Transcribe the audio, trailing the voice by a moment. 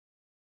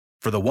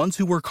For the ones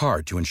who work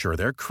hard to ensure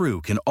their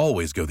crew can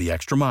always go the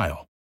extra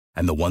mile,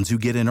 and the ones who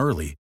get in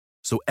early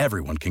so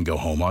everyone can go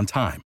home on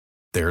time,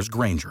 there's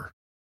Grainger,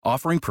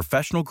 offering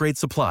professional-grade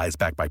supplies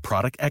backed by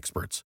product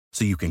experts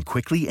so you can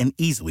quickly and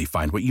easily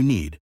find what you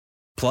need.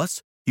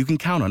 Plus, you can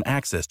count on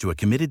access to a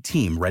committed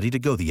team ready to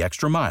go the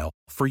extra mile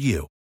for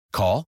you.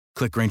 Call,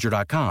 click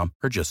Grainger.com,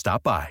 or just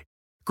stop by.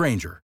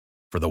 Grainger,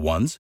 for the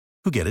ones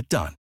who get it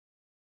done.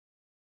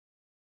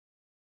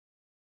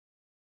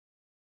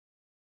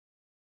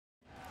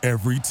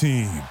 Every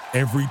team,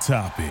 every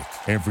topic,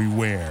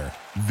 everywhere.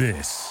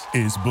 This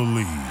is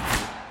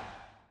Believe.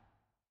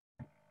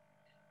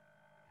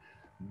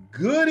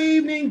 Good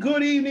evening,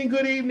 good evening,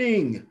 good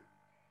evening.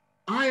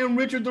 I am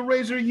Richard the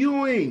Razor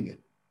Ewing,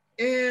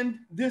 and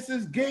this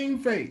is Game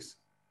Face.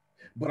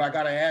 But I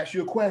got to ask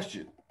you a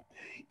question.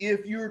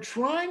 If you're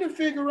trying to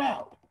figure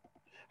out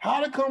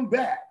how to come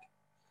back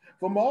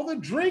from all the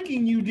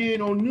drinking you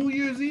did on New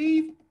Year's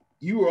Eve,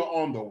 you are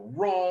on the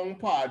wrong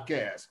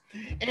podcast.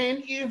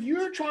 And if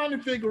you're trying to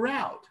figure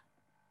out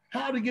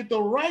how to get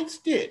the right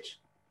stitch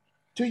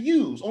to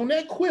use on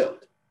that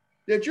quilt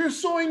that you're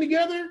sewing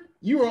together,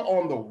 you are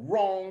on the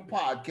wrong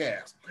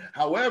podcast.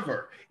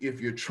 However, if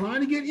you're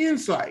trying to get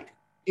insight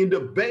into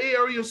Bay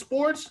Area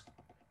sports,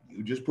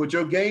 you just put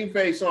your Game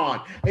Face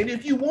on. And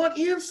if you want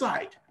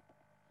insight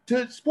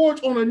to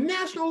sports on a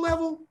national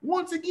level,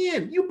 once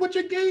again, you put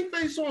your Game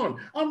Face on.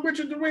 I'm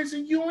Richard the Razor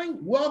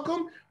Ewing.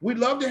 Welcome. We'd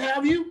love to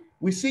have you.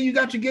 We see you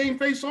got your Game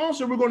Face on,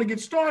 so we're going to get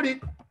started.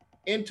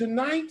 And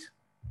tonight,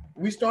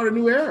 we start a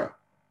new era.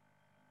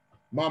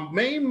 My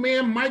main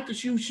man, Mike the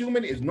Shoe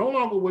Schumann, is no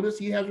longer with us.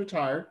 He has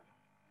retired.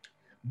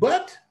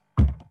 But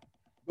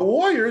the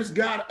Warriors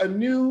got a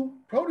new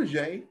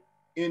protege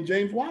in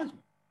James Wiseman.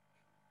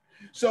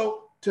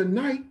 So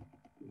tonight,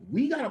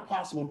 we got a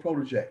possible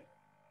protege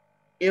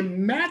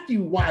in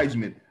Matthew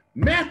Wiseman.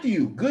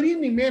 Matthew, good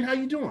evening, man. How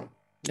you doing?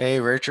 Hey,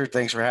 Richard.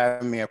 Thanks for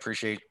having me. I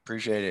appreciate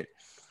it.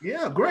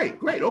 Yeah, great.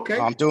 Okay.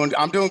 I'm doing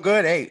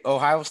good. Hey,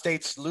 Ohio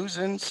State's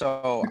losing,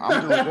 so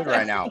I'm doing good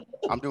right now.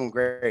 I'm doing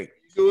great.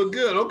 Doing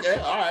good. Okay.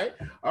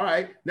 All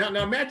right. Now,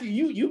 Matthew,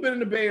 you've been in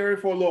the Bay Area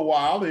for a little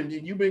while, and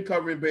you've been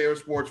covering Bay Area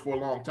sports for a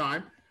long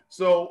time.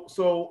 So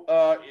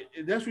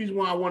that's the reason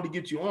why I wanted to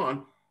get you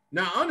on.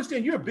 Now, I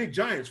understand you're a big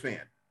Giants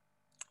fan.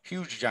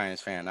 Huge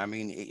Giants fan. I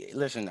mean,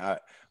 listen,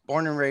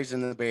 born and raised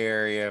in the Bay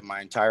Area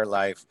my entire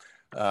life.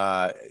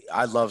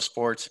 I love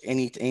sports,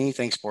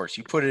 anything sports.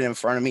 You put it in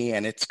front of me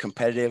and it's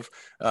competitive.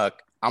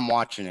 I'm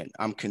watching it.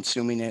 I'm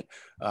consuming it.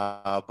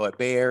 But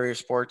Bay Area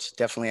sports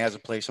definitely has a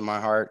place in my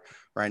heart.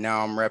 Right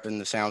now, I'm repping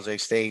the San Jose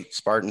State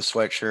Spartan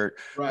sweatshirt.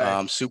 Right.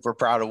 I'm super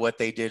proud of what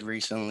they did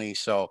recently.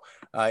 So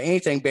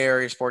anything Bay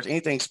Area sports,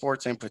 anything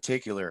sports in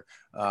particular,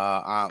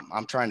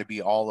 I'm trying to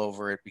be all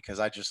over it because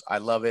I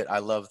love it. I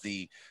love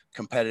the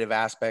competitive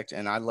aspect,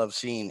 and I love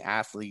seeing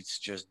athletes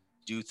just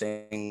do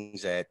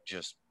things at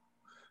just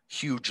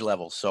huge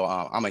levels. So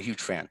I'm a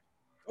huge fan.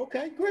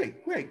 Okay,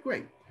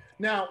 great.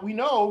 Now, we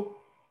know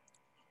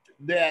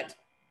that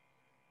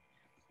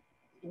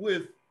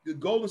with the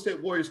Golden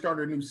State Warriors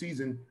starting a new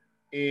season,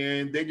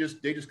 and they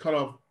just cut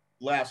off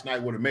last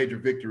night with a major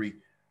victory.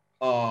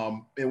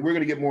 And we're going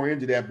to get more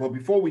into that. But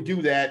before we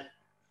do that,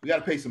 we got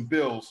to pay some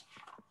bills.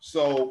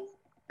 So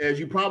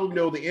as you probably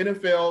know, the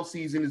NFL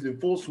season is in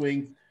full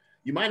swing.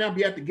 You might not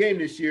be at the game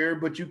this year,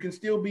 but you can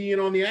still be in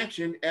on the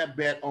action at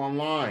Bet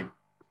Online.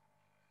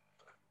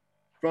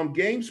 From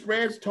game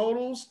spreads,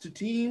 totals, to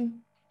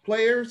team,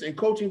 players, and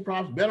coaching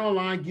props, Bet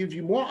Online gives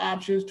you more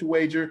options to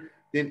wager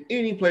than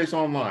any place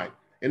online.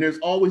 And there's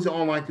always an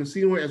online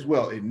casino as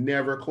well. It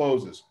never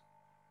closes.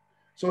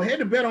 So head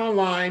to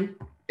betonline.ag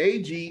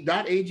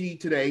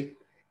today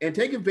and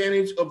take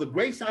advantage of the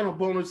great sign-up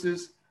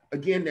bonuses.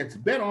 Again, that's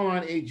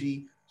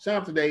betonline.ag. Sign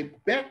up today.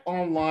 Bet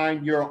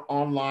Online, your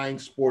online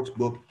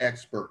sportsbook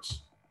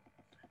experts.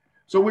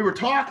 So we were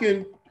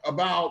talking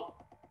about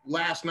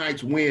last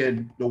night's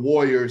win, the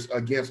Warriors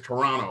against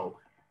Toronto.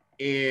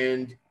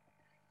 And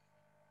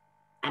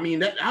I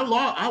mean,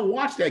 I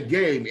watched that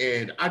game,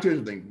 and I tell you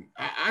something,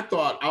 I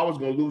thought I was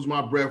going to lose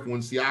my breath when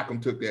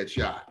Siakam took that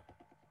shot.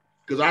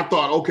 Because I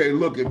thought, okay,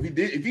 look,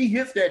 if he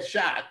hits that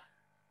shot,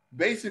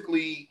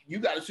 basically you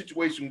got a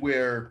situation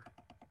where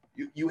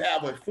you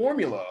have a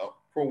formula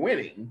for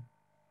winning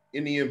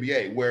in the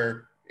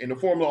NBA and the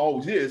formula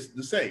always is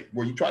the same,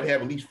 where you try to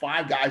have at least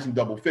 5 guys in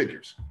double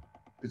figures.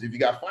 Because if you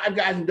got 5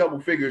 guys in double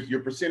figures,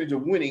 your percentage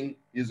of winning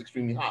is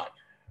extremely high.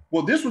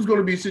 Well, this was going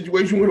to be a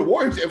situation where the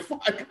Warriors had 5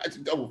 guys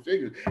in double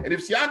figures. And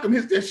if Siakam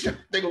hits that shot,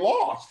 they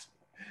lost.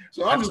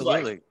 So I'm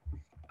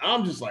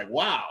just like,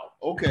 wow.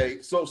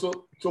 Okay. So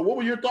what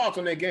were your thoughts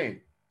on that game?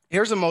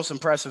 Here's the most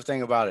impressive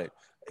thing about it.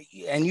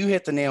 And you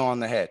hit the nail on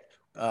the head.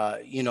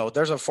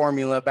 There's a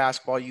formula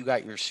basketball. You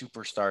got your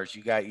superstars,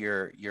 you got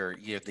your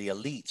the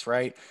elites,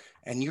 right?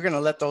 And you're going to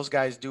let those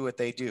guys do what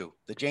they do.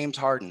 The James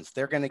Hardens,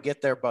 they're going to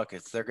get their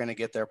buckets. They're going to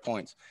get their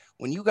points.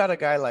 When you got a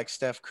guy like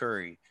Steph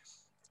Curry's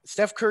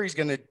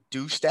going to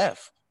do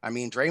Steph. I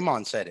mean,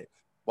 Draymond said it.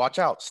 Watch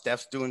out.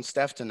 Steph's doing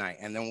Steph tonight.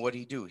 And then what'd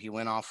he do? He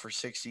went off for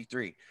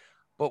 63.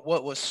 But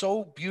what was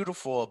so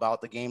beautiful about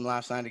the game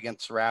last night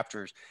against the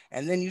Raptors,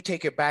 and then you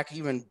take it back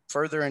even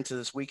further into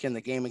this weekend,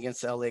 the game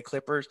against the LA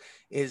Clippers,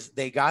 is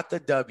they got the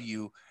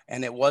W,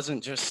 and it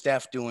wasn't just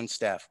Steph doing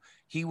Steph.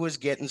 He was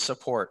getting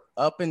support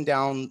up and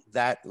down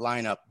that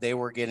lineup. They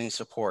were getting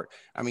support.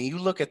 I mean, you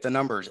look at the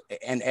numbers,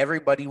 and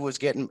everybody was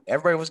getting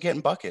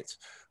buckets.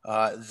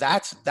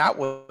 That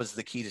was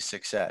the key to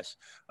success.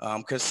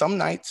 Because some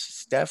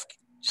nights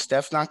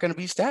Steph's not going to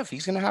be Steph.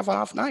 He's going to have an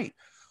off night.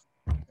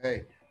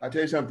 Hey, I'll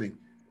tell you something.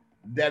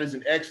 That is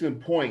an excellent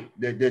point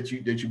that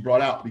you brought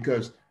out,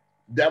 because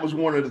that was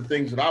one of the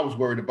things that I was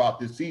worried about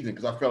this season,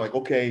 because I felt like,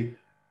 okay,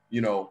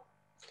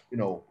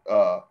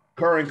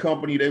 Kerr and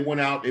company, they went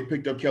out, they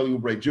picked up Kelly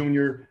Oubre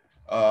Jr.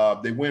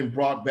 They went and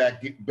brought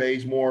back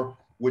Bazemore,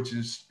 which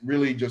is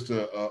really just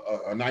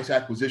a nice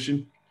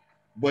acquisition.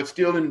 But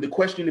still, in the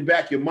question in the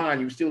back of your mind,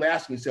 you're still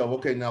asking yourself,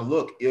 okay, now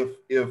look,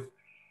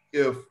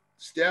 if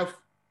Steph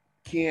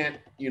can't,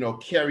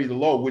 carry the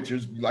load, which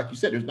is, like you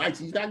said, there's nights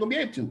he's not going to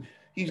be able to.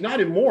 He's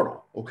not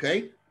immortal,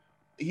 okay?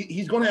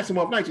 He's going to have some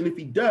off nights. And if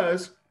he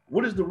does,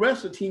 what is the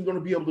rest of the team going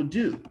to be able to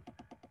do?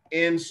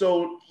 And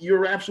so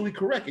you're absolutely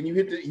correct. And you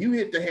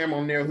hit the hammer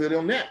on the head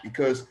on that,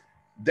 because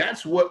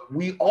that's what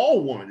we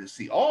all wanted to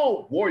see.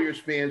 All Warriors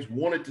fans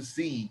wanted to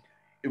see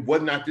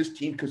whether or not this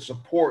team could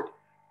support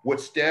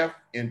what Steph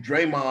and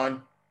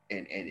Draymond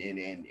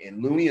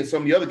and Looney and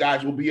some of the other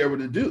guys will be able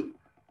to do.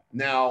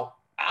 Now,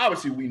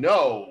 obviously, we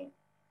know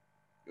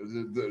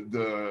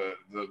the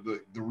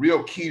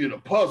real key to the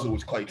puzzle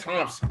is Klay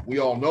Thompson. We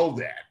all know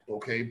that,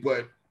 okay?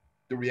 But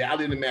the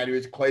reality of the matter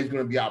is Klay's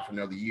going to be out for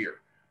another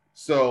year.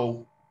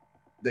 So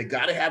they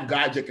got to have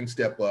guys that can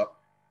step up.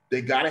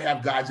 They got to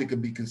have guys that can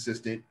be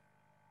consistent.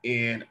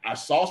 And I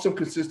saw some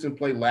consistent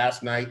play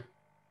last night.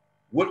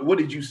 What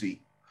did you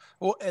see?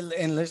 Well,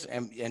 and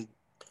listen, and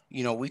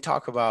we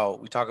talk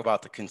about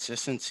the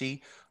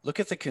consistency.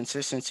 Look at the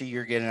consistency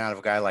you're getting out of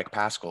a guy like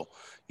Pascal.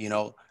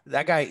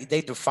 That guy,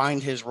 they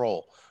defined his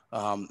role.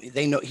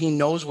 He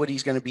knows what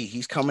he's going to be.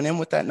 He's coming in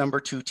with that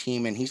number 2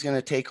 team, and he's going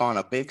to take on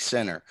a big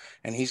center,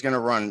 and they're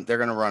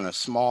going to run a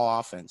small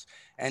offense.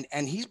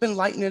 And he's been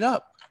lighting it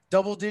up.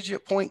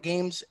 Double-digit point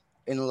games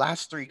in the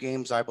last 3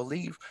 games, I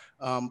believe.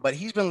 But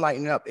he's been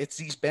lighting up. It's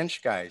these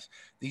bench guys.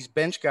 These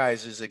bench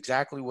guys is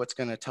exactly what's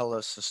going to tell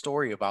us the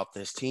story about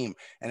this team,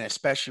 and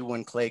especially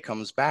when Klay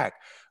comes back.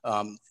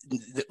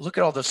 Look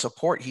at all the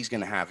support he's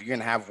going to have. You're going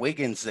to have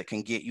Wiggins that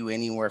can get you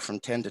anywhere from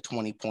 10 to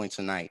 20 points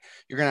a night.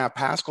 You're going to have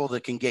Pascal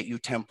that can get you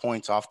 10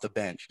 points off the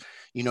bench.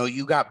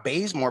 You got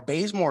Bazemore.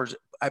 Bazemore's,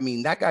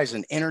 that guy's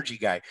an energy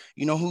guy.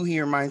 You know who he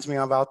reminds me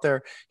of out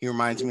there? He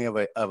reminds me of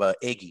a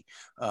Iggy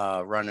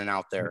running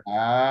out there.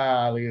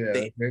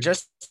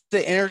 Just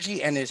the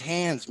energy, and his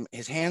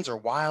hands are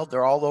wild.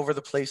 They're all over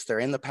the place. They're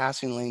in the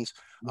passing lanes.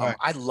 Right.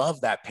 I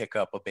love that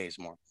pickup of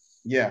Bazemore.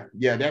 Yeah,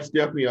 that's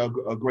definitely a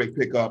great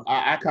pickup.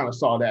 I kind of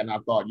saw that and I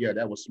thought, yeah,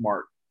 that was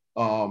smart.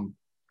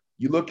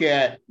 You look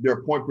at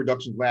their point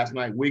productions last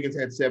night. Wiggins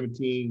had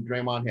 17,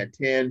 Draymond had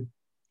 10,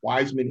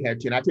 Wiseman had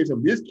 10. I tell you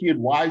something, this kid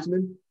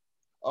Wiseman,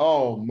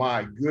 oh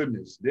my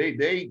goodness, they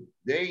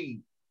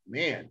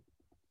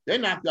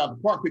knocked out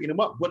the park picking him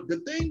up. But the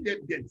thing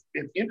that's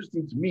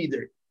interesting to me,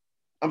 that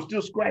I'm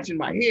still scratching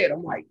my head,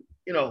 I'm like,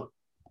 and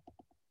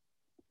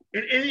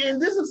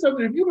this is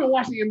something, if you've been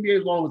watching the NBA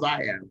as long as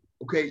I have,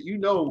 okay,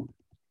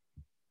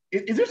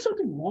 is there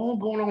something wrong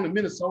going on in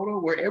Minnesota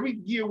where every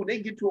year when they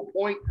get to a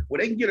point where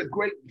they can get a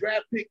great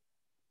draft pick,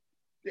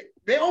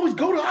 they always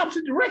go the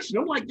opposite direction?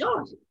 I'm like,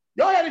 y'all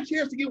had a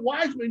chance to get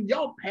Wiseman,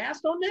 y'all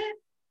passed on that?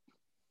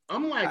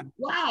 I'm like,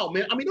 wow,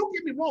 man. Don't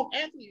get me wrong,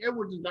 Anthony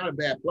Edwards is not a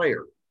bad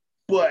player,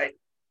 but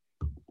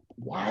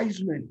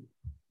Wiseman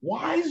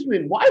is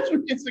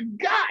a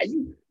guy.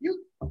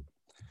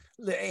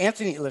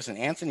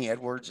 Anthony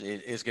Edwards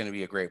is going to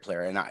be a great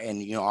player. And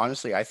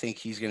honestly, I think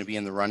he's going to be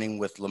in the running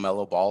with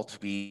LaMelo Ball to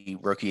be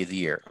Rookie of the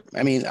Year.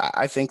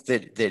 I think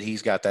that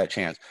he's got that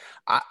chance.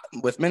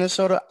 With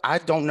Minnesota, I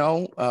don't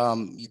know.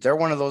 They're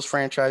one of those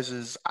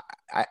franchises.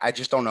 I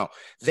just don't know.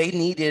 They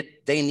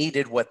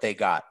needed what they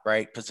got,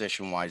 right?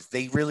 Position-wise.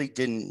 They really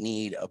didn't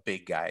need a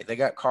big guy. They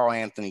got Karl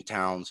Anthony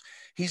Towns.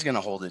 He's going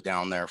to hold it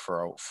down there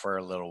for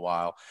a little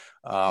while.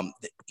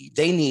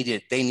 They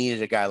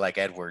needed a guy like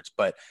Edwards,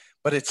 but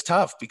it's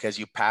tough because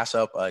you pass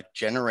up a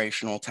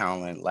generational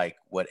talent like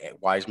what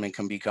Wiseman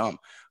can become.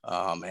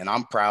 And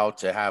I'm proud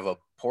to have a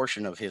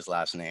portion of his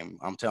last name.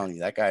 I'm telling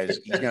you, that guy he's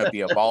going to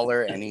be a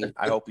baller, and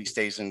I hope he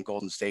stays in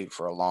Golden State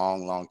for a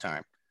long, long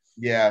time.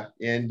 Yeah,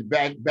 and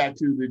back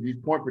to these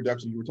point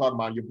productions you were talking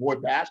about, your boy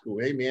Pascal.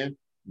 Hey, man,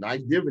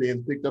 nice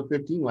dividends, picked up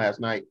 15 last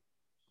night.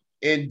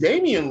 And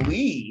Damian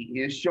Lee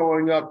is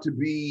showing up to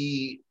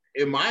be,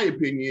 in my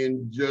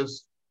opinion,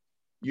 just,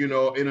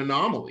 an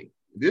anomaly.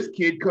 This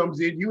kid comes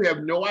in, you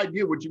have no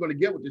idea what you're going to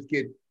get with this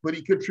kid, but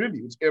he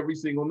contributes every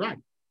single night,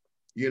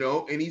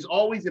 and he's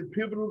always in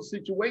pivotal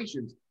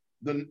situations.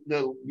 The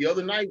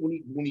other night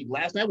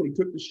last night when he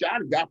took the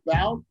shot and got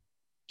fouled,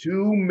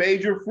 2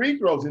 major free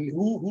throws, and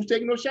who's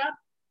taking those shots?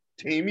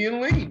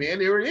 Damian Lee, man,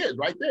 there it is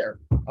right there.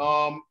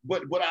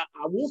 But I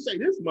will say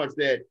this much,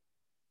 that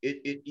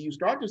you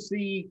start to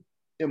see,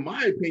 in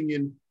my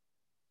opinion,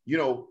 you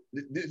know,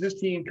 this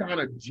team kind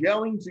of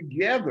gelling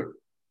together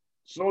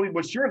slowly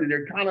but surely.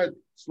 They're kind of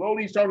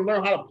slowly starting to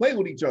learn how to play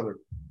with each other.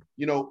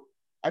 You know,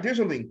 I did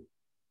something.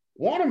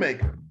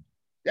 Wanamaker,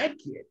 that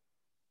kid.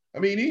 I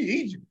mean,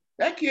 he's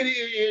that kid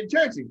in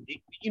Texas.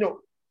 You know,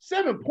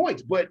 7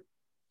 points, but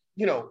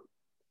you know,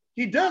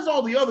 he does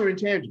all the other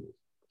intangibles.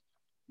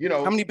 You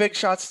know, how many big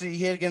shots did he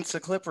hit against the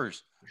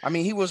Clippers? I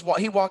mean, he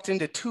walked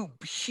into 2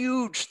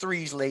 huge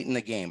threes late in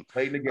the game.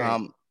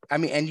 I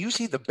mean, and you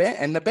see the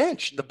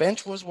bench. The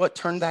bench was what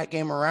turned that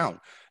game around.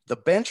 The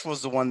bench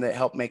was the one that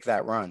helped make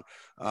that run.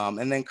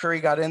 And then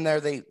Curry got in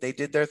there. They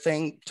did their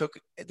thing.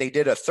 They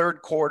did a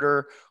third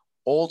quarter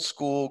old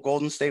school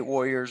Golden State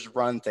Warriors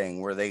run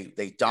thing where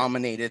they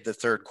dominated the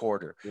third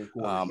quarter.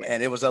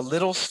 And it was a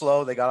little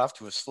slow. They got off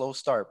to a slow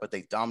start, but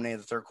they dominated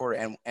the third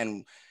quarter.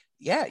 And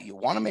yeah, you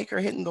want to make her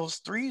hitting those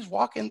threes,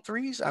 walk-in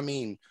threes. I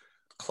mean,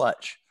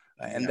 clutch.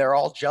 And they're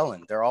all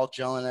gelling. They're all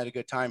gelling at a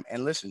good time.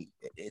 And listen,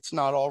 it's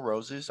not all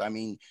roses. I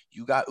mean,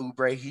 you got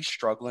Oubre. He's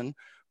struggling.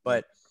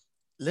 But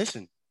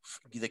listen,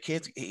 the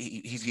kid's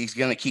he's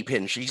going to keep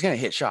hitting. He's going to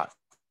hit shots.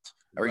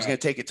 Or he's going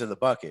to take it to the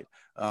bucket.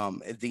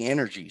 The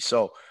energy.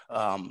 So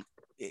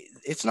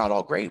it's not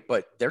all great,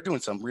 but they're doing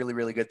some really,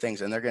 really good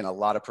things. And they're getting a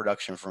lot of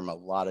production from a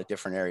lot of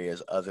different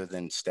areas other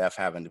than Steph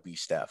having to be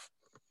Steph.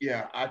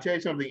 Yeah, I'll tell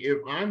you something. If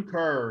I'm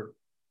Kerr,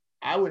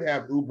 I would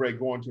have Oubre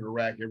going to the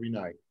rack every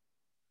night.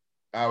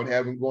 I would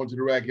have him going to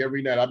the rack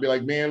every night. I'd be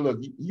like, man, look,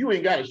 you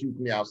ain't got to shoot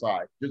from the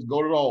outside. Just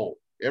go to the hole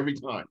every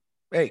time.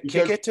 Hey,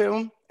 kick it to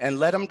him and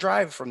let him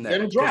drive from there.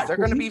 Let him drive. There's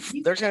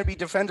going to be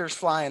defenders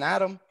flying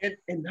at him. And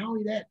not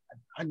only that,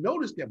 I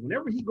noticed that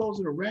whenever he goes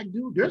in the rack,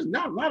 dude, there's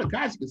not a lot of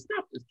guys who can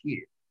stop this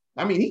kid.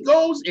 I mean, he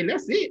goes and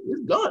that's it.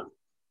 It's done.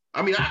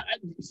 I mean,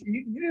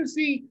 you didn't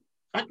see.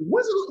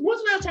 When's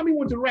the last time he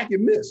went to the rack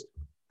and missed?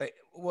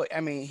 Well, I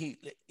mean,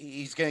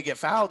 he's going to get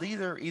fouled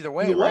either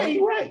way,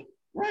 right?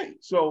 Right.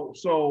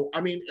 So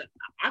I mean,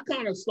 I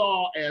kind of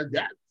saw as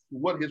that's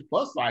what his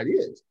plus side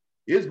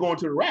is going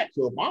to the rack.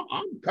 So if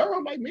I'm Kerr,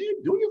 I'm like, man,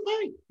 do your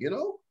thing, you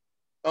know.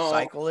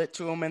 Cycle it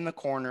to him in the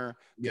corner.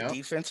 The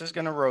defense is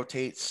going to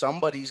rotate.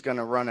 Somebody's going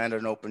to run at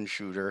an open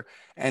shooter,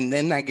 and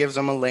then that gives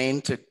them a lane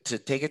to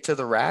take it to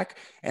the rack.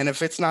 And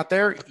if it's not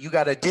there, you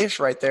got a dish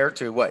right there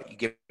to what? You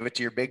give it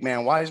to your big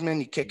man Wiseman.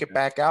 You kick it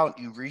back out.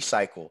 You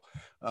recycle.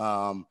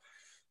 They're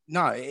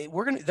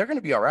going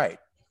to be all right.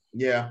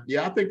 Yeah,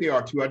 I think they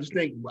are too. I just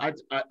think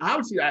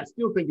obviously I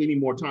still think they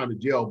need more time to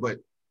gel, but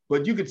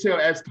you can tell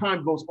as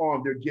time goes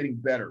on, they're getting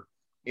better.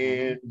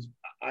 And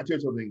I tell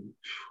you something,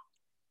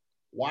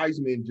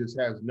 Wiseman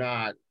has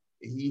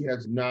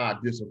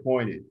not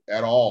disappointed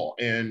at all.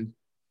 And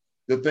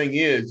the thing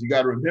is, you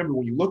got to remember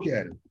when you look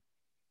at him,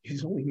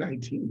 he's only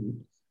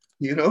 19.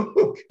 You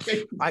know,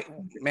 at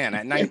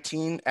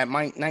 19,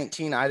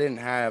 I didn't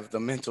have the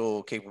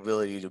mental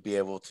capability to be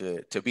able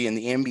to be in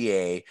the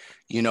NBA,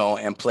 you know,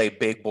 and play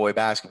big boy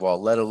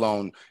basketball, let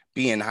alone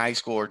be in high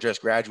school or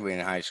just graduating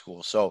high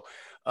school. So,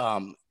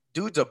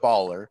 dude's a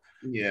baller.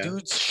 Yeah.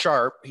 Dude's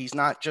sharp. He's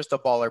not just a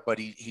baller, but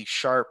he's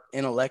sharp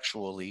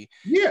intellectually.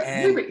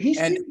 Yeah. He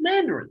speaks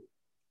Mandarin.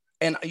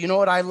 And you know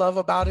what I love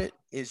about it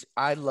is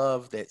I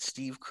love that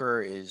Steve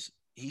Kerr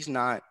he's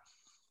not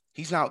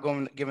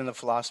giving the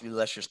philosophy,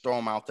 let's just throw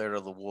him out there to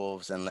the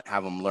Wolves and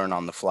have him learn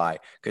on the fly.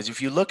 Because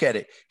if you look at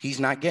it, he's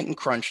not getting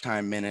crunch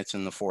time minutes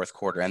in the fourth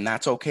quarter. And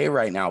that's okay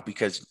right now,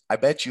 because I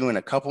bet you in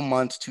a couple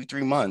months,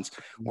 2-3 months,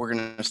 we're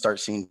going to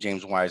start seeing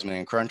James Wiseman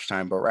in crunch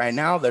time. But right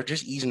now they're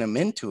just easing him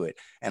into it.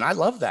 And I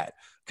love that,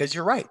 because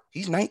you're right.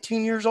 He's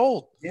 19 years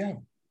old.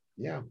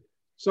 Yeah.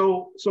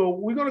 So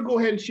we're going to go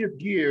ahead and shift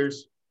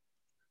gears,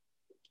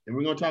 and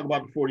we're going to talk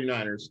about the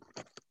 49ers.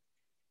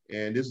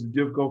 And this is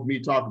difficult for me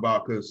to talk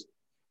about because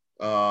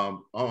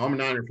I'm a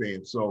Niner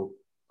fan. So,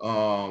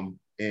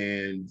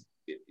 and,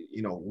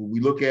 you know, when we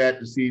look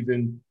at the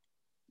season,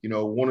 you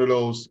know, one of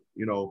those,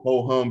 you know,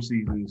 ho-hum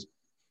seasons,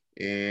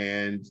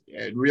 and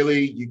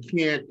really you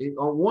can't,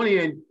 on one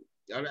end,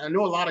 I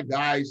know a lot of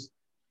guys,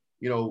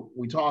 you know,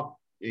 we talk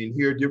and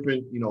hear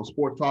different, you know,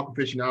 sports talk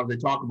aficionados, they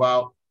talk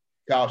about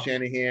Kyle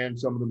Shanahan,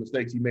 some of the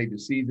mistakes he made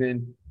this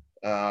season.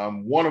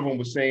 One of them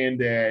was saying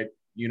that,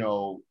 you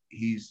know,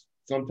 he's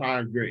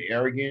sometimes very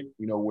arrogant,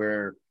 you know,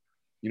 where,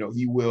 you know,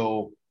 he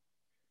will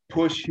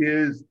push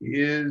his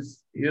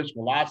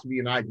philosophy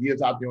and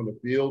ideas out there on the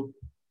field,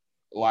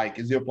 like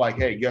as if like,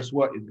 hey, guess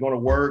what? It's going to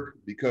work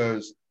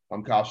because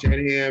I'm Kyle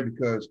Shanahan,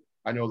 because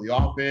I know the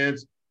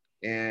offense.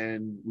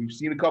 And we've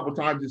seen a couple of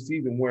times this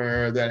season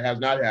where that has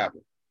not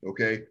happened,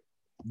 okay?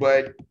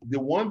 But the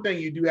one thing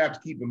you do have to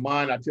keep in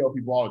mind, I tell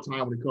people all the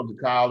time when it comes to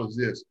Kyle, is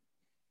this.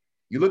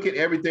 You look at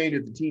everything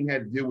that the team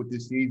had to deal with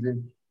this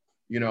season,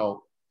 you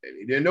know,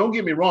 and don't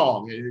get me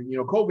wrong, you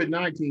know,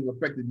 COVID-19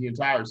 affected the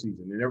entire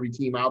season and every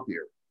team out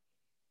there.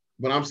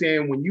 But I'm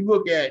saying when you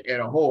look at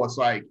a whole, it's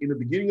like in the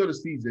beginning of the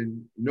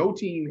season, no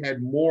team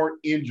had more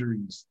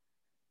injuries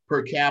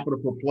per capita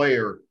per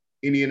player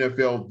in the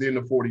NFL than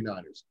the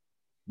 49ers.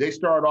 They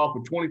started off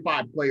with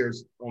 25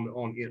 players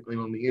on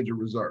the injured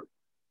reserve.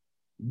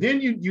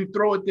 Then you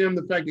throw at them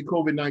the fact that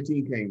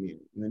COVID-19 came in,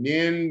 and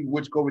then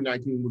which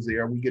COVID-19 was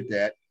there, we get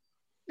that.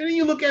 And then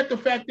you look at the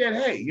fact that,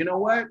 hey, you know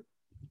what?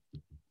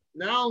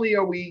 Not only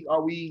are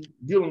we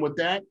dealing with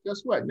that,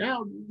 guess what?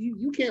 Now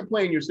you can't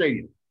play in your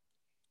stadium.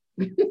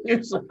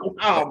 It's like,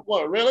 wow,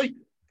 boy, really?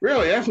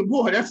 Really?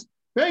 That's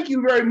thank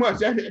you very much.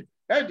 That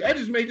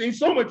just made things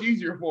so much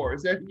easier for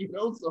us.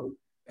 So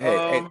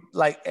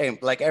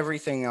like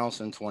everything else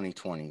in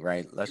 2020,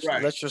 right?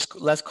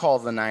 Let's call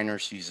the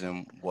Niners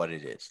season what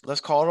it is.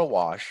 Let's call it a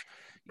wash.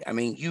 I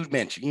mean, you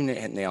hit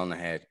the nail on the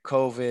head.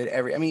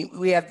 COVID,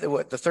 we had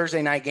the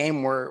Thursday night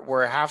game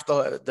where half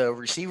the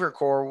receiver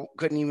core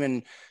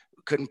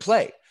couldn't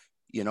play,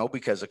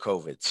 because of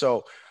COVID.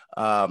 So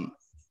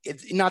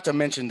it's not to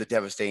mention the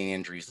devastating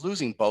injuries.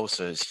 Losing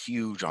Bosa is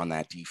huge on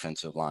that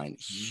defensive line.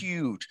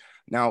 Huge.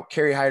 Now,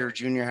 Kerry Hyder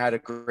Jr. had a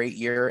great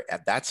year.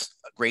 That's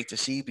great to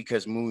see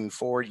because moving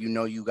forward,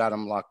 you got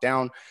him locked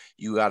down.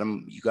 You got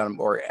him,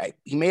 or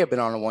he may have been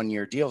on a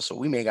 1-year deal, so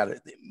we may got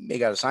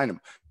to sign him.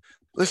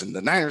 Listen,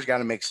 the Niners got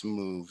to make some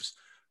moves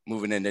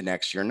moving into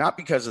next year, not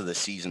because of the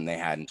season they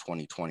had in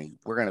 2020.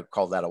 We're going to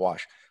call that a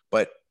wash,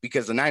 but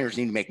because the Niners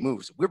need to make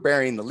moves. We're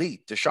burying the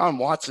lead. Deshaun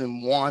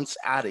Watson wants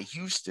out of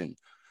Houston.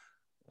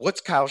 What's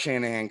Kyle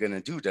Shanahan going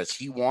to do? Does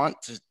he want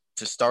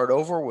to start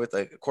over with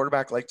a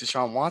quarterback like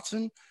Deshaun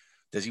Watson?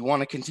 Does he want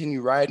to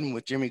continue riding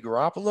with Jimmy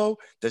Garoppolo?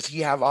 Does he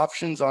have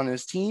options on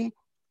his team?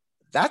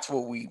 That's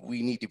what we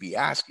need to be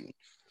asking.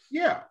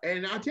 Yeah,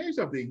 and I'll tell you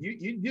something.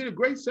 You did a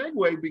great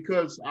segue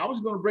because I was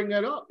going to bring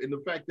that up in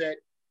the fact that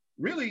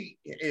really,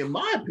 in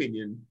my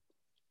opinion,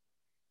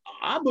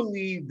 I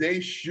believe they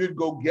should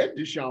go get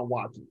Deshaun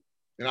Watson.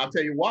 And I'll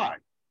tell you why.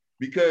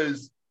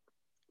 Because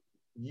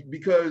you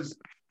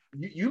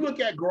look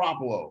at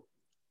Garoppolo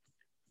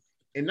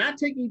and not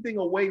take anything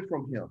away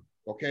from him.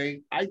 Okay,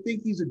 I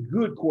think he's a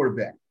good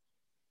quarterback.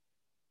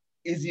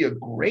 Is he a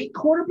great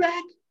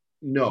quarterback?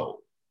 No.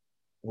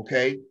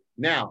 Okay,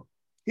 now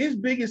his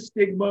biggest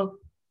stigma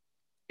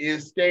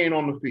is staying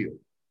on the field.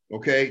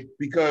 Okay,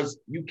 because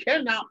you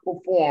cannot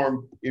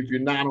perform if you're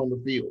not on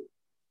the field.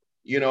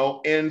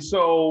 And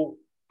so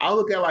I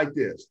look at it like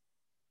this: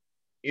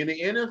 in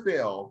the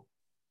NFL,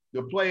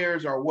 the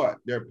players are what?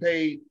 They're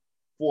paid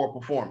for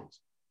performance.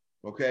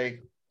 Okay,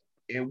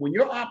 and when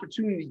your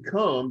opportunity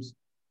comes,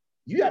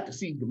 you have to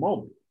seize the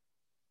moment.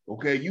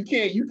 Okay, you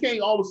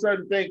can't all of a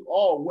sudden think,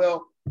 oh,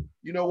 well,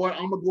 you know what,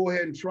 I'm gonna go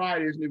ahead and try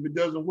this, and if it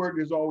doesn't work,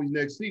 there's always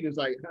next season. It's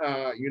like,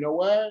 you know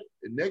what,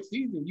 the next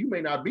season you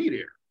may not be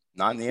there.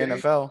 Not in the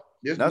NFL.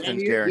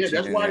 Nothing's guaranteed.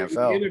 That's why in the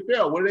NFL. In the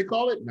NFL, what do they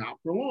call it? Not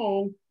for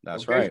long.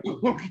 That's right.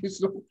 Okay,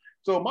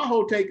 so my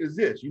whole take is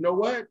this: you know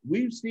what,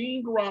 we've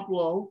seen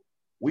Garoppolo.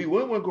 We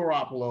went with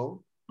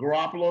Garoppolo.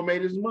 Garoppolo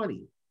made his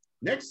money.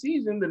 Next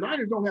season, the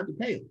Niners don't have to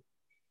pay him.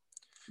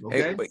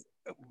 Okay. Hey,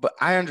 but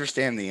I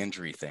understand the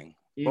injury thing.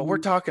 But we're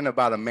talking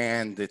about a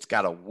man that's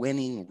got a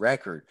winning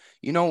record.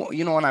 When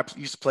I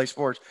used to play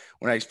sports,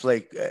 when I used to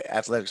play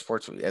athletic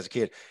sports as a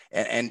kid,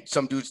 and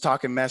some dude's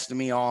talking mess to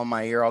me all in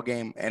my ear all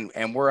game,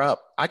 and we're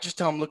up. I just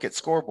tell him, look at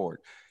scoreboard.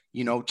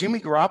 Jimmy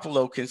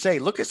Garoppolo can say,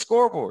 look at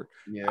scoreboard.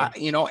 Yeah.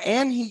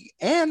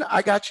 And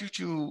I got you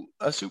to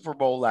a Super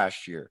Bowl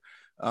last year.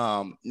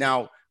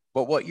 Now,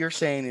 but what you're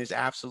saying is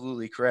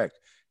absolutely correct.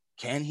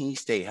 Can he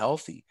stay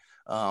healthy?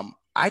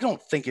 I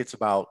don't think it's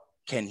about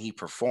can he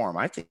perform.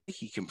 I think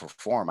he can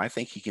perform. I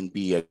think he can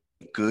be a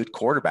good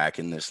quarterback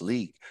in this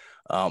league.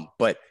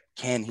 But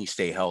can he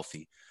stay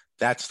healthy?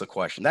 That's the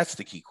question. That's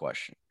the key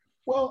question.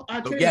 Well,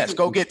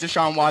 go get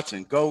Deshaun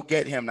Watson. Go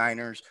get him,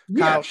 Niners.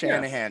 Yeah, Kyle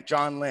Shanahan,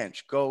 John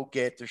Lynch. Go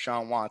get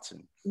Deshaun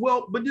Watson.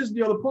 Well, but this is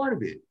the other part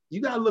of it.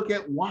 You got to look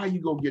at why you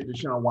go get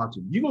Deshaun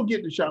Watson. You go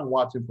get Deshaun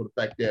Watson for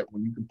the fact that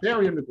when you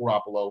compare him to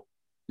Garoppolo,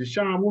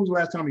 Deshaun, when was the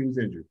last time he was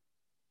injured?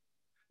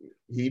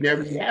 He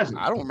hasn't.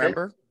 I don't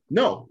remember.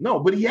 No,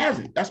 but he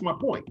hasn't. That's my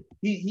point.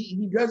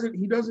 He doesn't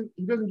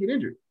get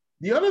injured.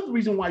 The other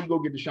reason why you go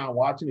get Deshaun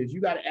Watson is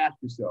you got to ask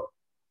yourself,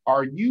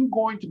 are you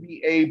going to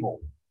be able,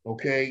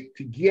 okay,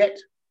 to get,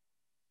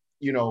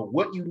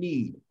 what you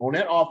need on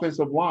that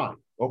offensive line,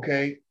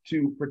 okay,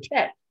 to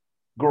protect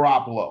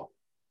Garoppolo?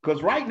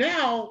 Because right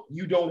now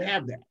you don't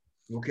have that.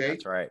 Okay.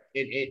 That's right.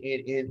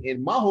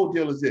 And my whole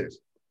deal is this.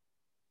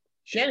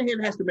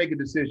 Shanahan has to make a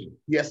decision.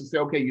 He has to say,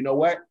 okay, you know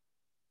what?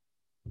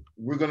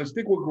 We're going to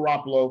stick with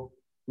Garoppolo.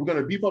 We're going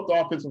to beef up the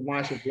offensive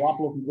line so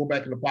Garoppolo can go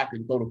back in the pocket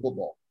and throw the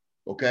football.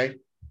 Okay.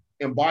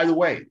 And by the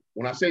way,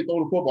 when I say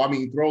throw the football, I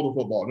mean throw the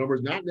football. In other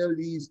words, not none of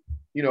these,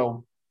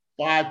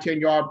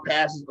 5-10-yard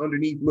passes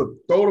underneath. Look,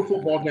 throw the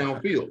football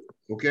downfield.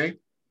 Okay.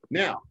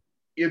 Now,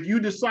 if you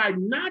decide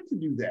not to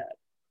do that,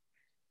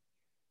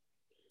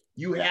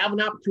 you have an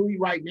opportunity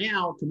right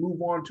now to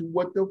move on to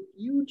what the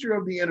future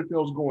of the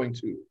NFL is going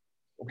to.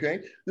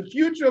 Okay. The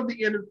future of the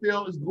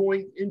NFL is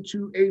going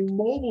into a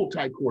mobile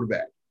type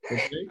quarterback.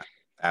 Okay.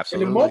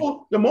 Absolutely.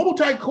 And the mobile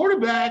type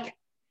quarterback,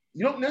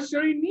 you don't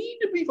necessarily need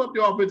to beef up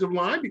the offensive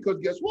line because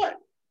guess what?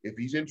 If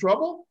he's in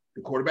trouble,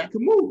 the quarterback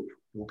can move.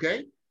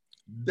 Okay.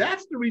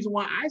 That's the reason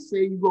why I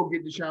say you go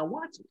get Deshaun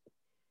Watson.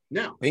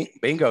 Now,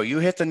 Bingo, you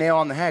hit the nail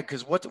on the head.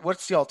 Because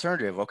what's the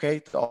alternative?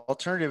 Okay, the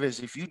alternative is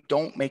if you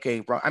don't make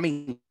a run. I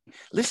mean,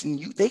 listen,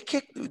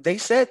 they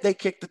said they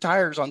kicked the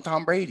tires on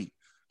Tom Brady.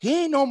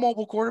 He ain't no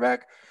mobile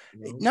quarterback.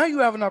 Now you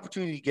have an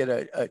opportunity to get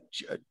a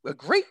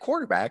great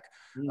quarterback,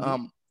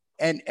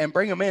 and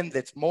bring him in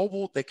that's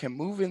mobile, that can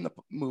move in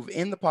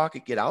the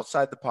pocket, get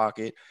outside the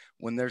pocket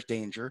when there's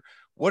danger.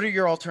 What are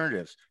your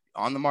alternatives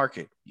on the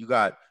market? You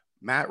got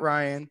Matt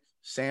Ryan,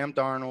 Sam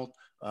Darnold,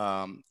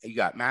 you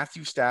got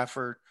Matthew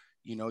Stafford.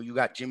 You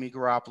got Jimmy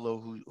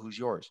Garoppolo, who's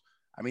yours.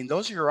 I mean,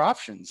 those are your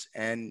options,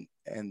 and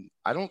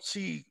I don't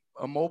see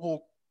a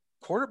mobile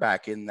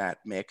quarterback in that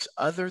mix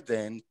other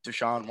than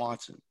Deshaun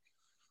Watson.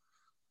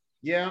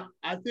 Yeah,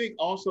 I think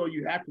also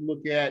you have to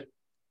look at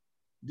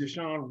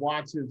Deshaun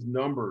Watson's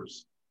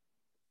numbers.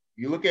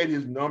 You look at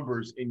his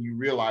numbers and you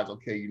realize,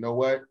 okay, you know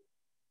what?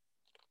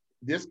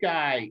 This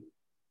guy,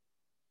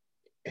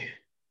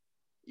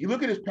 you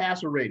look at his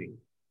passer rating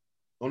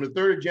on the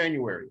 3rd of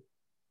January,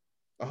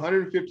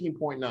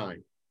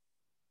 115.9.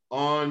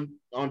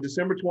 On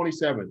December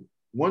 27th,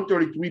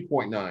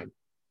 133.9.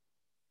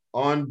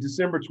 On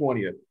December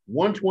 20th,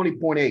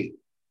 120.8.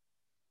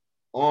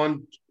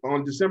 On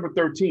December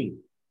 13th,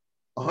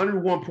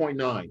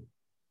 101.9.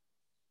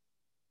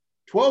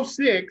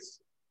 12-6,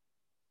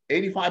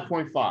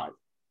 85.5.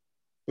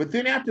 But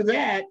then after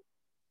that,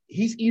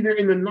 he's either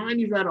in the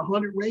 90s or at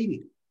 100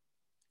 rating.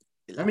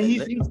 I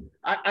mean,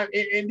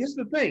 and this is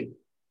the thing.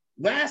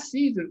 Last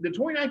season, the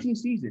 2019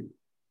 season,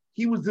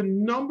 he was the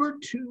number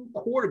 2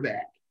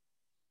 quarterback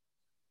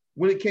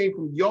when it came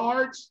from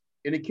yards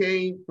and it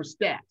came for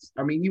stats.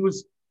 I mean, he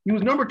was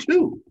number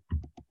 2.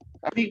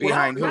 I mean,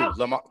 behind who?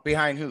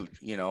 Behind who?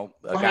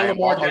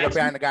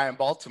 Behind the guy in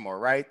Baltimore,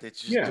 right? That's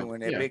just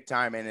doing it big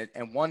time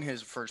and won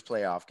his first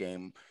playoff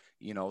game.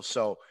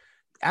 So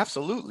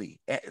absolutely.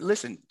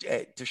 Listen,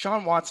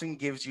 Deshaun Watson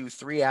gives you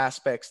 3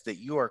 aspects that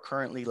you are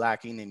currently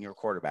lacking in your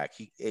quarterback.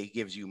 He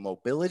gives you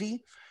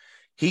mobility,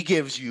 he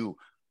gives you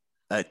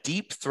a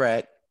deep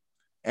threat,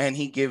 and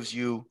he gives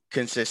you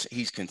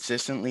he's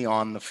consistently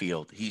on the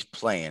field. He's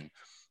playing.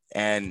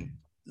 And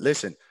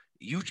listen,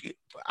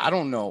 I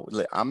don't know.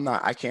 I'm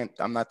not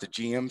the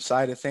GM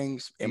side of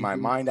things. In my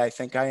mind, I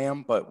think I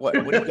am. But what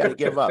do you got to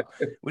give up?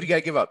 What do you got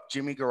to give up?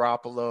 Jimmy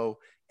Garoppolo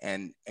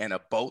and a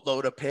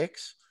boatload of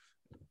picks.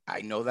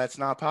 I know that's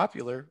not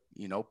popular.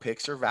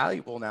 Picks are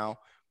valuable now.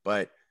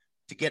 But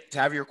to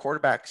have your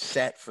quarterback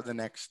set for the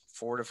next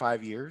 4 to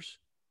 5 years,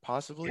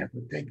 possibly. Yeah,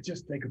 but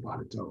just think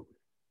about it though.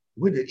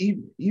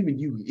 Even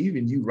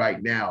you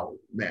right now,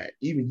 Matt.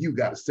 Even you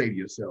got to say to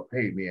yourself,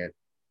 "Hey, man,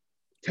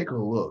 take a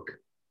look.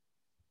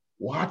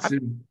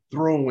 Watson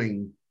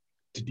throwing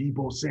to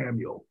Deebo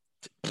Samuel.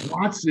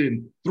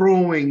 Watson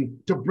throwing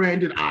to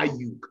Brandon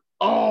Ayuk.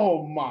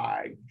 Oh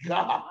my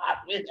God,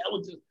 man, that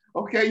was just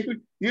okay.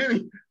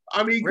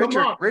 I mean, come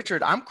on,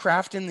 Richard. I'm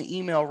crafting the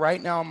email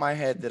right now in my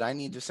head that I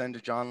need to send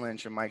to John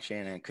Lynch and Mike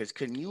Shanahan. Because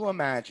can you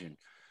imagine?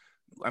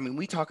 I mean,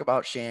 we talk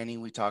about Shanny,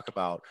 we talk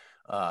about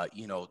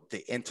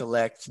the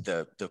intellect,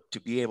 to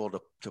be able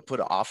to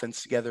put an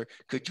offense together.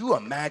 Could you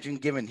imagine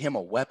giving him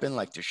a weapon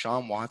like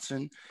Deshaun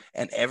Watson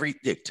and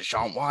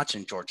Deshaun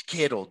Watson, George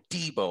Kittle,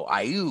 Deebo,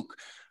 Ayuk,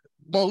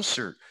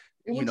 Mostert,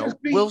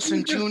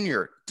 Wilson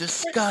Jr.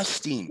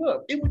 Disgusting.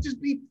 Look, it would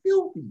just be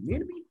filthy,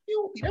 man. It'd be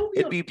filthy.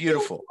 It'd be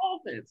beautiful.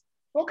 Offense,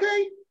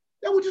 okay?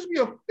 That would just be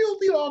a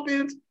filthy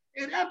offense.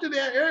 And after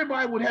that,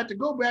 everybody would have to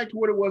go back to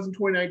what it was in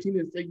 2019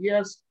 and say,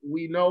 yes,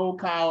 we know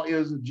Kyle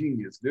is a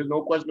genius. There's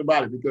no question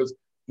about it, because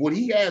what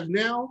he has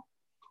now,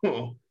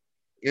 and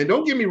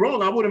don't get me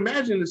wrong, I would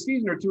imagine in a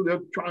season or two, they'll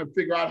try and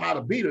figure out how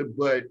to beat it.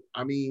 But,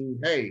 I mean,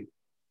 hey,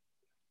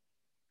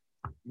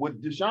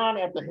 with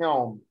Deshaun at the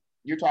helm,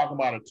 you're talking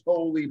about a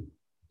totally,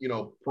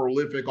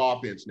 prolific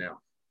offense now.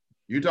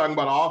 You're talking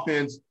about an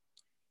offense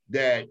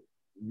that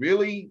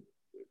really –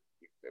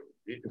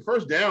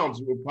 first downs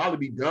will probably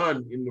be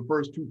done in the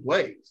first 2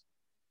 plays.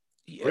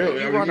 Yeah,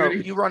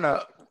 really, you run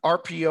a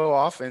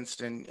RPO offense,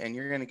 and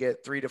you're going to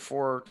get 3 to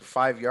 4 to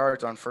 5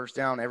 yards on first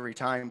down every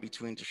time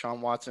between Deshaun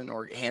Watson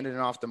or handing it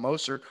off to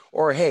Mostert,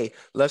 or hey,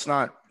 let's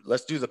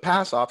do the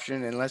pass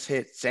option and let's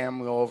hit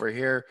Samuel over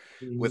here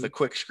with a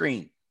quick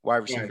screen wide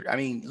receiver. Right. I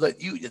mean,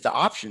 the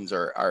options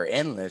are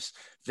endless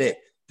that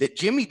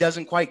Jimmy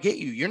doesn't quite get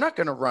you. You're not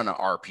going to run an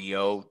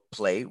RPO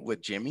play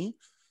with Jimmy,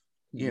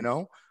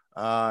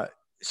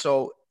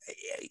 So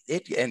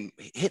and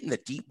hitting the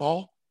deep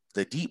ball,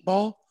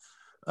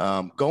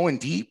 going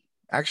deep,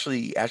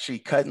 actually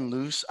cutting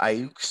loose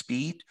Ayuk's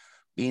speed,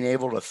 being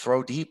able to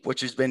throw deep,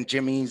 which has been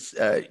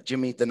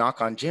the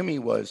knock on Jimmy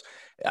was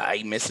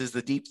he misses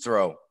the deep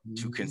throw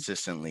too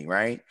consistently,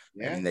 right?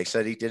 Yeah. I mean, they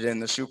said he did it in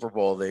the Super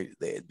Bowl. At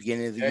the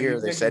beginning of the year,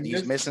 they said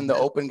he's missing the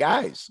open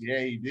guys.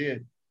 Yeah, he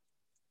did.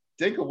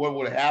 Think of what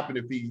would have happened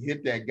if he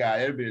hit that guy.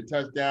 It'd be a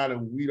touchdown,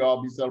 and we'd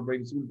all be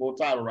celebrating the Super Bowl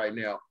title right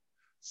now.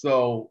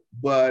 So,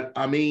 but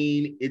I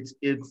mean, it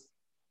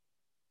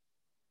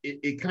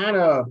kind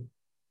of,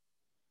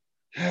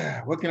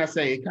 what can I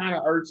say? It kind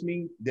of irks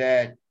me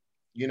that,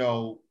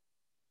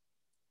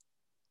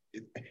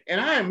 And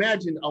I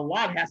imagine a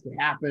lot has to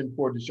happen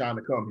for Deshaun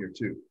to come here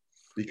too,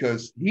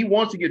 because he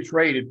wants to get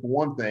traded for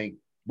one thing,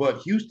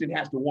 but Houston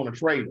has to want to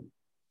trade him.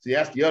 See,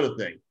 that's the other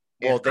thing.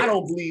 And I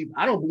don't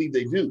believe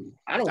they do.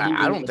 I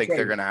don't think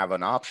they're going to have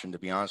an option, to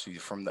be honest with you,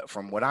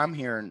 from what I'm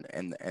hearing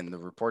and the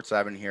reports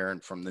I've been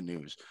hearing from the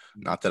news.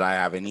 Not that I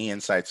have any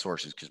inside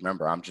sources, because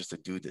remember, I'm just a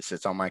dude that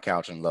sits on my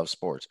couch and loves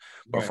sports.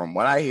 But right. From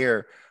what I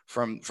hear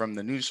from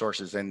the news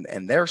sources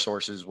and their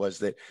sources was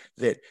that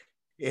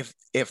if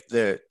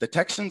the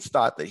Texans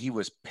thought that he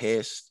was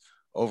pissed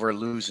over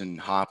losing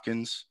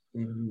Hopkins,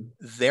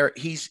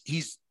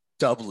 he's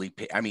doubly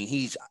pissed. I mean,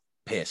 he's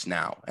pissed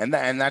now, and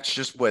that's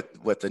just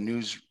what the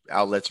news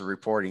outlets are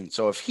reporting.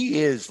 So if he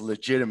is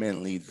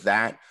legitimately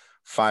that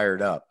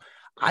fired up,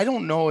 I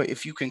don't know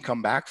if you can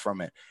come back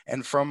from it.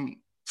 And from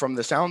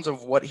the sounds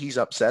of what he's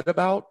upset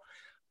about,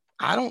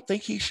 I don't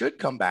think he should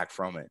come back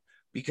from it,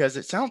 because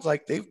it sounds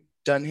like they've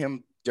done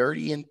him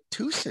dirty in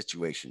 2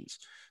 situations.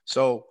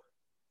 So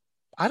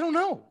I don't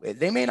know.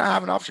 They may not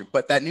have an option,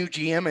 but that new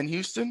GM in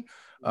Houston,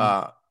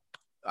 I'll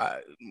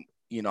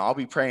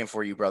be praying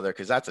for you, brother,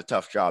 because that's a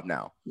tough job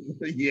now.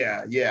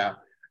 Yeah.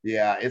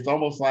 It's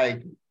almost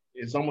like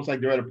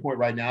they're at a point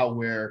right now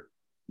where,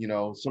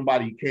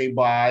 somebody came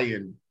by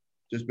and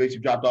just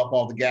basically dropped off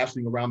all the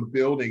gasoline around the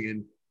building,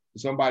 and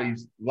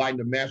somebody's lighting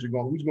the match and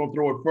going, "Who's going to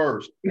throw it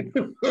first?"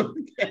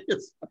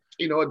 It's,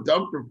 a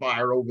dumpster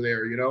fire over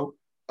there,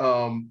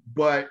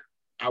 But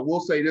I will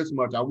say this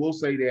much. I will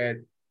say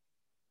that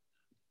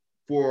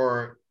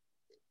for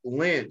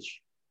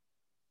Lynch,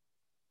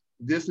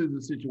 this is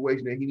the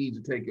situation that he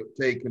needs to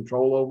take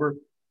control over,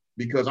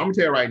 because I'm gonna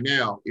tell you right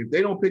now, if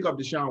they don't pick up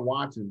Deshaun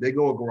Watson, they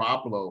go with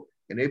Garoppolo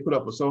and they put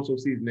up a so-so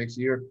season next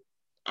year.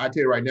 I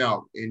tell you right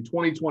now, in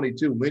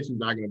 2022, Lynch is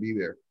not gonna be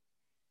there.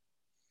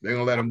 They're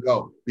gonna let him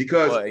go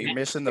because you're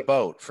missing the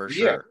boat for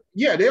sure.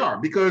 Yeah, they are,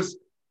 because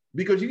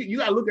you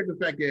gotta look at the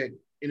fact that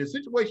in a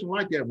situation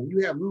like that, when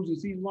you have losing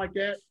seasons like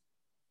that,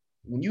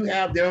 when you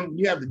have the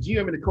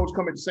GM and the coach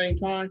come at the same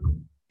time,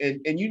 and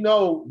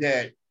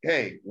that,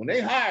 hey, when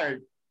they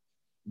hired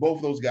both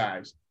of those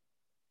guys,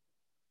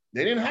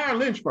 they didn't hire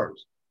Lynch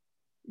first.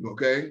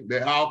 Okay, they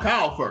hired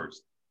Kyle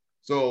first.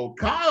 So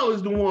Kyle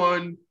is the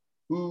one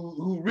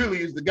who really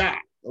is the guy.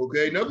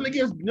 Okay, nothing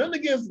against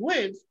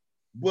Lynch,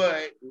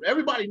 but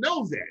everybody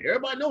knows that.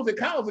 Everybody knows that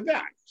Kyle's the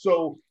guy.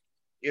 So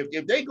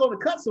if they going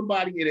to cut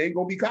somebody, it ain't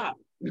gonna be Kyle.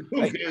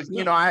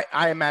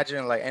 I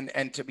imagine, like,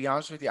 and to be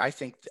honest with you, I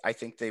think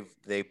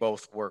they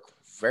both work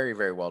very,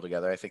 very well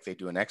together. I think they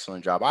do an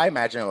excellent job. I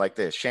imagine it like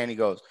this. Shanny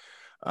goes,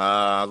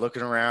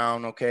 looking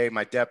around, okay,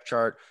 my depth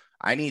chart,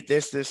 I need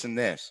this, and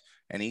this.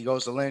 And he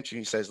goes to Lynch and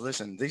he says,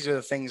 "Listen, these are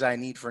the things I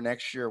need for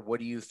next year. What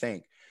do you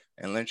think?"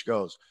 And Lynch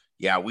goes,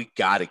 "Yeah, we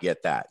got to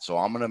get that. So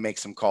I'm going to make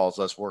some calls.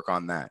 Let's work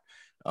on that."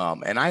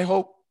 And I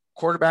hope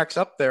quarterbacks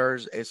up there,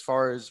 as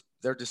far as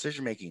their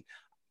decision-making,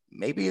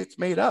 maybe it's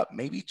made up.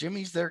 Maybe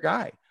Jimmy's their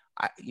guy.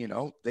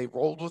 They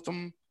rolled with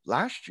him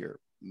last year.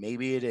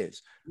 Maybe it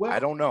is. Well, I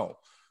don't know.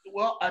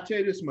 Well, I'll tell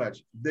you this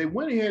much. They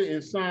went ahead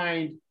and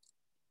signed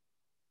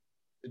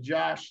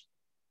Josh,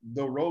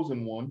 the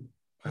Rosen one.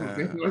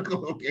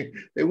 Okay.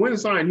 They went and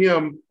signed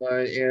him,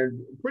 and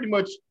pretty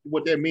much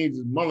what that means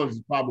is Mullins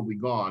is probably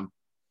gone.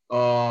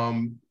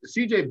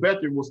 CJ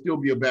Beathard will still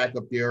be a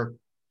backup there,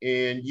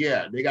 and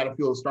yeah, they got to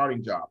fill a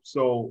starting job.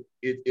 So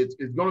it's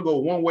going to go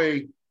one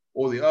way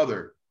or the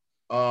other.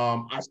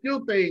 I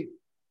still think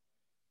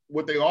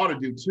what they ought to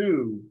do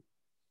too,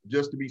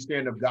 just to be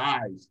stand-up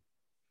guys,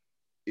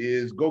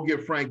 is go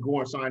get Frank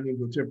Gore and sign him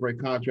to a temporary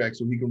contract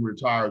so he can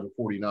retire as a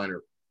 49er.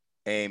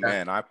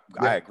 Amen. I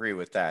agree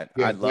with that.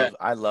 Yeah,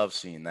 I love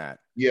seeing that.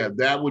 Yeah,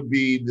 that would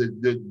be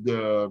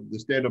the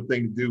stand-up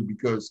thing to do,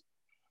 because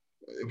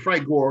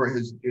Frank Gore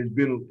he's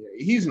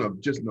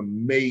just an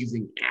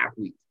amazing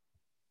athlete.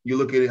 You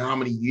look at how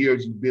many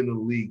years he's been in the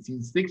league.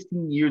 He's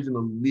 16 years in the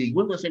league.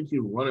 When's the last time you seen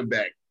a running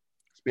back?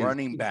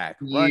 Running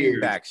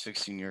back,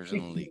 16 years in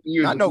the league.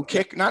 Not no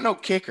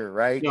kicker,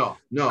 right? No.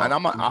 And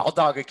I'll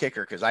dog a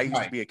kicker because I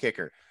used to be a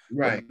kicker.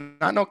 Right.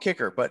 Not no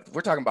kicker, but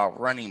we're talking about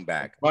running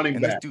back.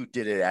 This dude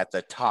did it at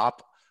the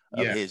top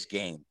of his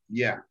game.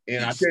 Yeah.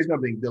 And I'll tell you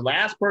something. The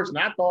last person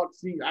I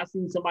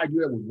seen somebody do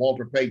that was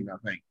Walter Payton, I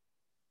think.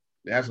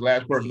 That's the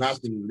last person I've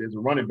seen. There's a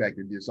running back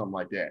that did something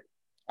like that.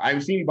 I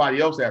haven't seen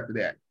anybody else after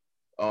that.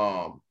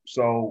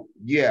 So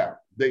yeah,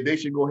 they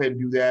should go ahead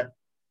and do that.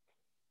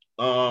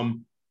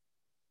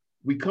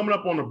 We coming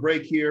up on a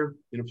break here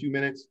in a few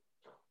minutes.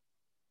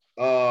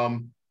 I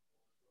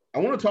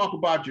want to talk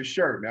about your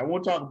shirt, man. I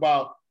want to talk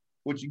about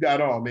what you got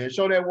on, man.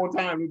 Show that one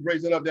time. We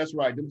raise it up. That's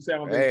right.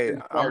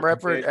 I'm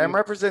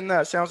representing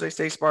the San Jose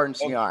State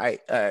Spartans.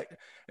 Okay.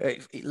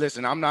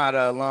 Listen, I'm not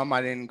an alum.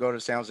 I didn't go to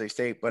San Jose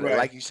State, but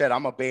like you said,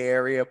 I'm a Bay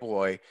Area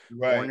boy,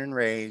 born and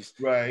raised.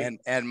 Right.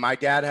 And my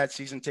dad had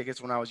season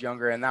tickets when I was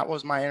younger, and that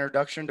was my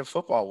introduction to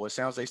football, was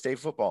San Jose State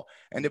football.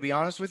 And to be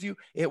honest with you,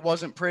 it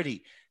wasn't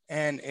pretty.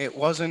 and it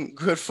wasn't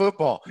good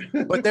football,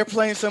 but they're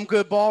playing some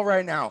good ball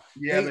right now.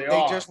 Yeah, they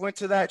are. Just went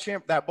to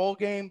that bowl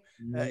game.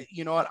 Mm-hmm.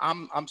 You know what?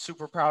 I'm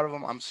super proud of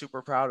them. I'm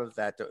super proud of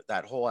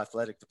that whole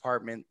athletic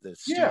department, the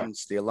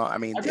students, the alum. I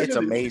mean, it's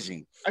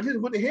amazing. I just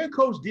what the head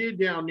coach did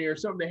down there,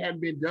 something that hadn't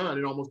been done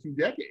in almost 2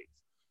 decades.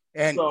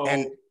 And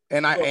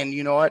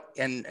you know what?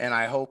 And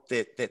I hope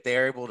that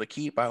they're able to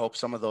keep. I hope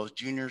some of those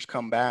juniors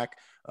come back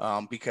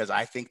because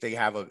I think they're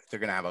going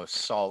to have a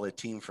solid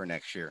team for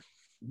next year.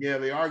 Yeah,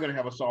 they are going to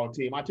have a solid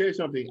team. I tell you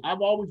something,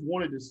 I've always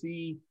wanted to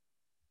see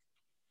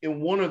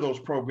in one of those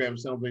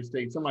programs, San Jose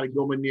State, somebody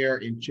go in there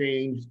and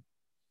change,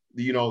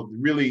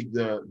 really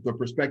the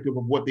perspective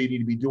of what they need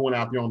to be doing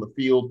out there on the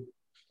field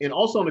and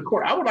also on the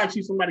court. I would like to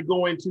see somebody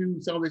go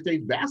into San Jose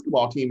State's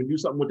basketball team and do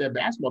something with that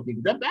basketball team.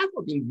 That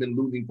basketball team's been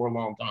losing for a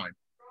long time.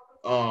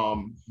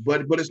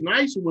 But it's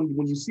nice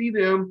when you see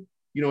them,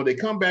 they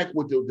come back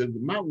with the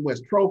Mountain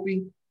West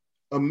Trophy.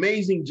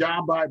 Amazing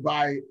job by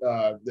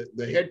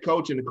the head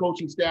coach and the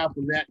coaching staff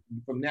from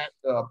that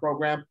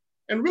program,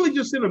 and really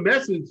just send a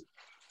message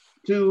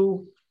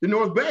to the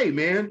North Bay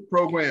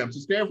program, to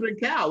Stanford and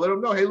Cal. Let them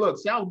know, hey, look,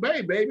 South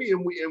Bay, baby,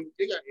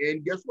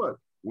 and guess what?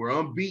 We're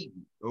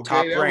unbeaten.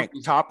 Okay,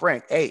 top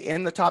rank. Hey,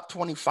 in the top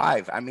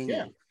 25. I mean,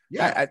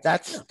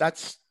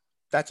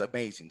 that's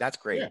amazing. That's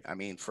great. Yeah. I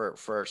mean, for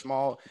a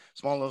small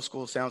little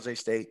school, San Jose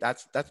State,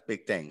 that's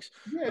big things.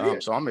 Yeah,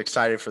 so I'm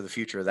excited for the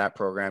future of that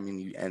program,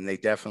 and they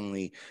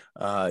definitely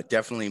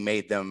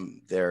made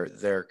them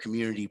their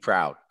community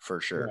proud for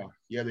sure.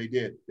 Yeah, they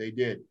did.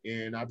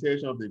 And I'll tell you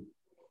something,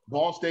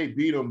 Ball State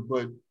beat them,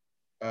 but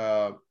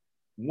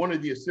one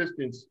of the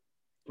assistants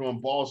from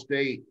Ball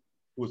State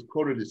was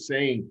quoted as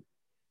saying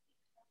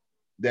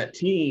that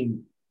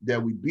team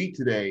that we beat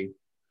today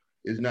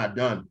is not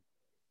done.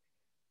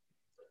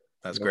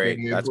 That's great.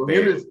 That's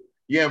big.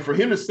 For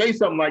him to say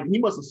something like he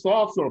must have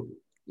saw something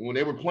when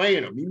they were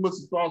playing them. He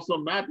must have saw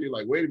something out there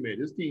like, wait a minute,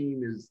 this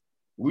team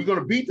we're going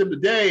to beat them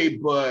today,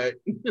 but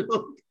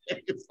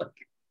it's like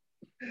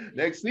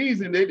next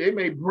season they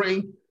may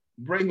bring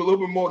a little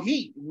bit more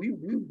heat. We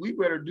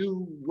better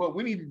do what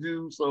we need to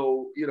do.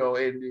 So,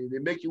 and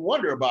it makes you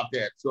wonder about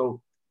that.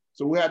 So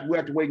we have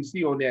to wait and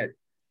see on that.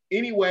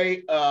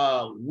 Anyway,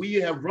 we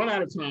have run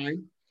out of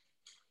time.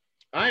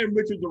 I am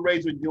Richard the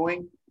Razor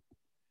Ewing.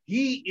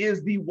 He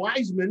is the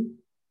Wiseman,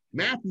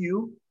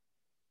 Matthew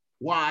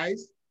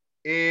Wise,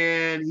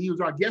 and he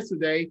was our guest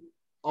today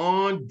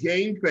on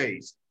Game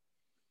Face.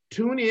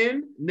 Tune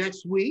in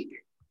next week.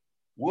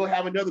 We'll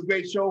have another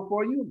great show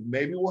for you.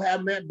 Maybe we'll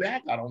have Matt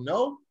back. I don't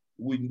know.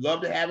 We'd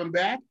love to have him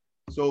back.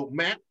 So,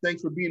 Matt,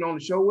 thanks for being on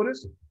the show with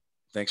us.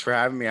 Thanks for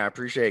having me. I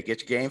appreciate it.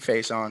 Get your Game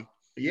Face on.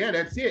 Yeah,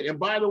 that's it. And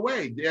by the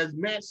way, as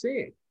Matt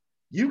said,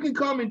 you can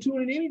come and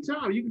tune in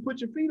anytime. You can put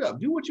your feet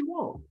up. Do what you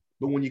want.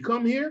 But when you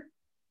come here,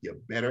 you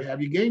better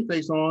have your Game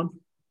Face on.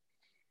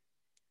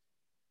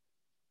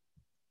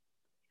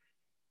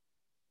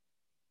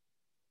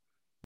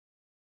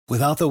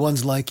 Without the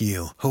ones like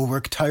you, who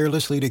work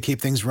tirelessly to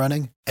keep things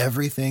running,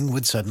 everything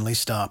would suddenly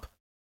stop.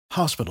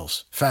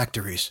 Hospitals,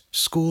 factories,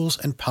 schools,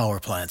 and power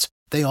plants,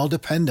 they all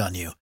depend on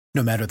you.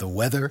 No matter the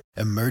weather,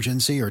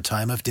 emergency, or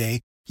time of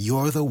day,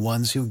 you're the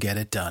ones who get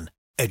it done.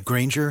 At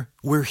Grainger,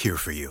 we're here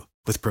for you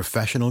with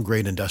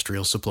professional-grade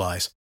industrial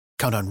supplies.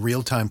 Count on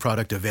real-time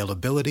product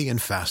availability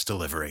and fast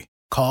delivery.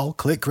 Call,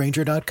 click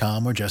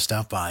Grainger.com, or just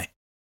stop by.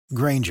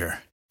 Grainger,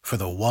 for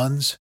the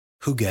ones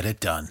who get it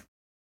done.